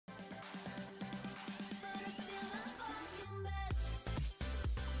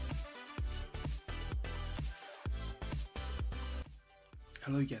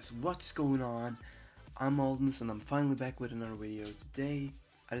Hello guys, what's going on? I'm Aldous and I'm finally back with another video. Today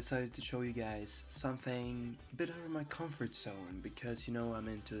I decided to show you guys something a bit out of my comfort zone because I'm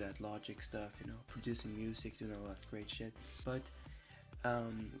into that Logic stuff, producing music, doing all that great shit. But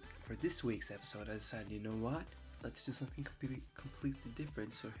for this week's episode I decided, you know what? Let's do something completely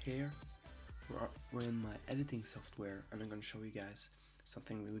different. So here we're in my editing software and I'm gonna show you guys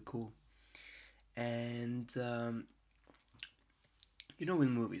something really cool. And in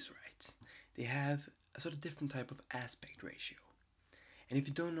movies, right, they have a sort of different type of aspect ratio. And if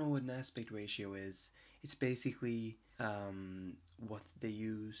you don't know what an aspect ratio is, it's basically what they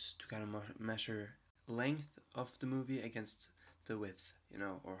use to kind of measure length of the movie against the width,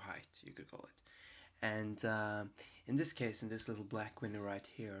 or height, you could call it. And in this case, in this little black window right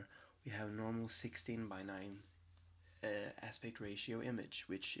here, we have a normal 16:9 aspect ratio image,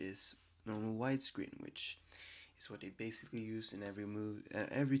 which is normal widescreen, which is what they basically use in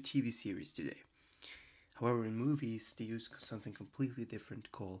every TV series today. However, in movies they use something completely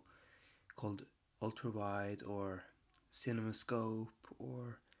different called ultra wide or cinemascope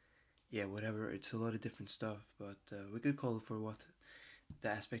or whatever. It's a lot of different stuff, but we could call it for what the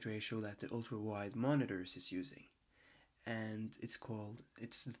aspect ratio that the ultra wide monitors is using, and it's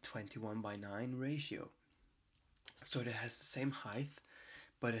the 21:9 ratio. So it has the same height,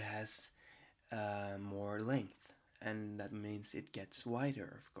 but it has more length, and that means it gets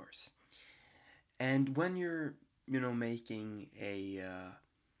wider, of course. And when you're making a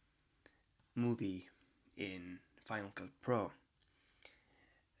movie in Final Cut Pro,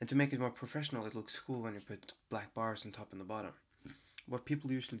 and to make it more professional, it looks cool when you put black bars on top and the bottom. What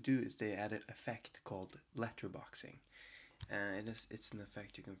people usually do is they add an effect called letterboxing, and it's an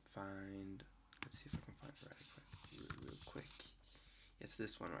effect you can find. Let's see if I can find it real quick. It's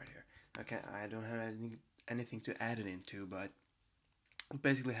this one right here. Okay, I don't have anything to add it into, but what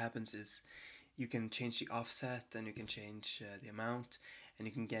basically happens is you can change the offset and you can change the amount, and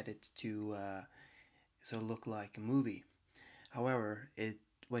you can get it to sort of look like a movie. However,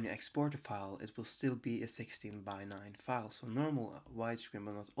 when you export a file, it will still be a 16:9 file, so normal widescreen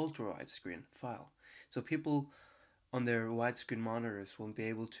but not ultra widescreen file. So people on their widescreen monitors won't be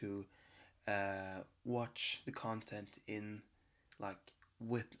able to watch the content in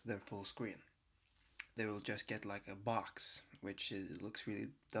with their full screen. They will just get like a box, which looks really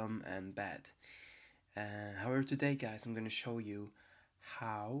dumb and bad. However, today, guys, I'm going to show you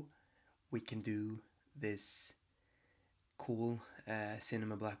how we can do this cool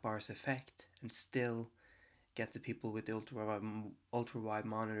cinema black bars effect and still get the people with the ultra wide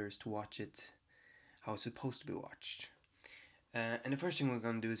monitors to watch it how it's supposed to be watched. And the first thing we're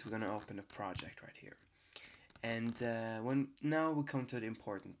going to do is we're going to open a project right here. And now we come to the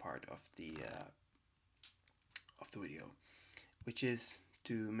important part of the video, which is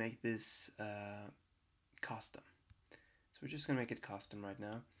to make this custom. So we're just gonna make it custom right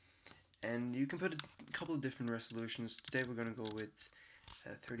now, and you can put a couple of different resolutions. Today we're gonna go with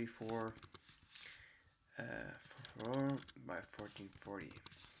 34 by 1440,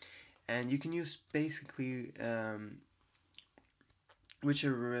 and you can use basically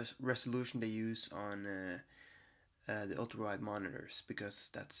whichever resolution they use on the ultra wide monitors, because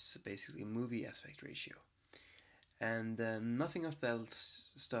that's basically a movie aspect ratio. And nothing of the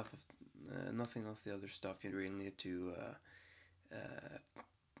stuff, nothing of the other stuff you really need to,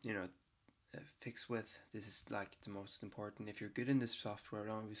 fix with. This is like the most important. If you're good in this software,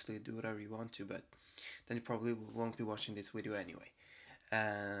 obviously do whatever you want to, but then you probably won't be watching this video anyway.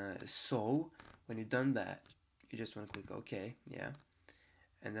 So when you've done that, you just want to click OK, yeah,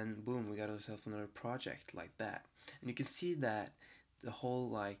 and then boom, we got ourselves another project like that. And you can see that the whole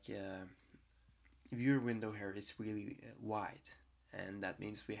viewer window here is really wide, and that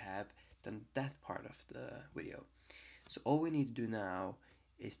means we have done that part of the video. So all we need to do now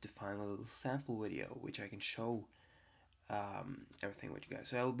is to find a little sample video which I can show everything with you guys.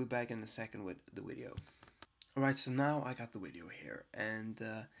 So I will be back in a second with the video. Alright, so now I got the video here, and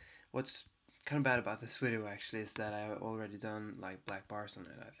what's kind of bad about this video actually is that I've already done like black bars on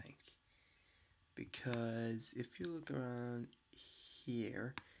it, I think, because if you look around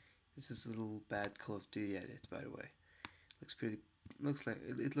here, this is a little bad Call of Duty edit, by the way.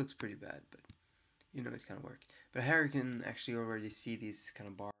 It looks pretty bad, but it kind of worked. But here you can actually already see these kind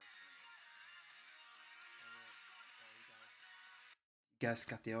of bars. You guys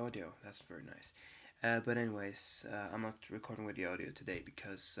got the audio. That's very nice. But anyways, I'm not recording with the audio today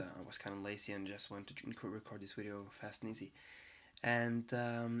because I was kind of lazy and just wanted to record this video fast and easy. And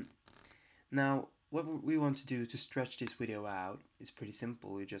now what we want to do to stretch this video out is pretty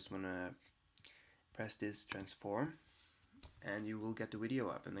simple. You just want to press this transform, and you will get the video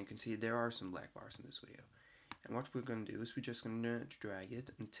up, and you can see there are some black bars in this video. And what we're going to do is we're just going to drag it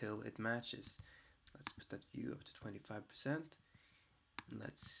until it matches. Let's put that view up to 25%.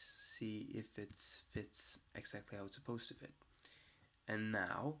 Let's see if it fits exactly how it's supposed to fit. And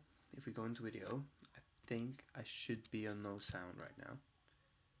now, if we go into video, I think I should be on no sound right now.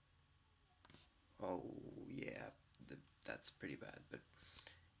 Oh yeah, that's pretty bad, but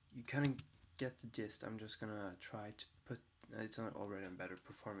you kind of get the gist. I'm just gonna try to put, it's not already on better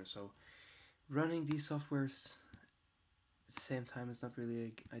performance, so running these softwares at the same time is not really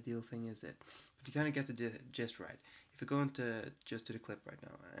an ideal thing, is it? But you kind of get the gist right. If we go into just to the clip right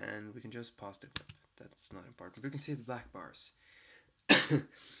now, and we can just pause the clip, that's not important. We can see the black bars.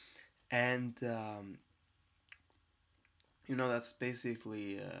 And you know, that's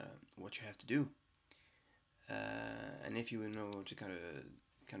basically what you have to do. And if you know to kind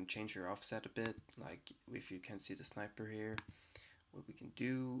of change your offset a bit, like if you can see the sniper here, what we can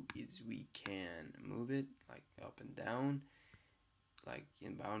do is we can move it like up and down, like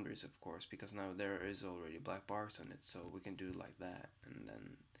in boundaries, of course, because now there is already black bars on it, so we can do like that, and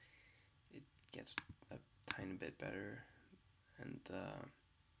then it gets a tiny bit better. And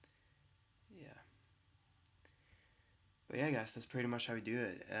yeah. But yeah, guys, that's pretty much how we do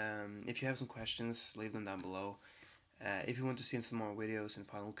it. If you have some questions, leave them down below. If you want to see some more videos in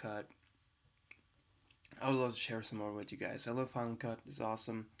Final Cut, I would love to share some more with you guys. I love Final Cut. It's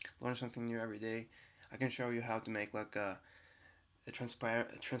awesome. Learn something new every day. I can show you how to make like a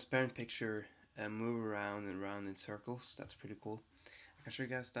transparent picture and move around and around in circles. That's pretty cool. I can show you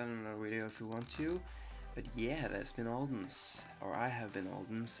guys that in another video if you want to. But yeah, that's been Aldens, or I have been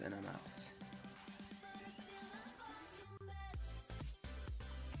Aldens, and I'm out.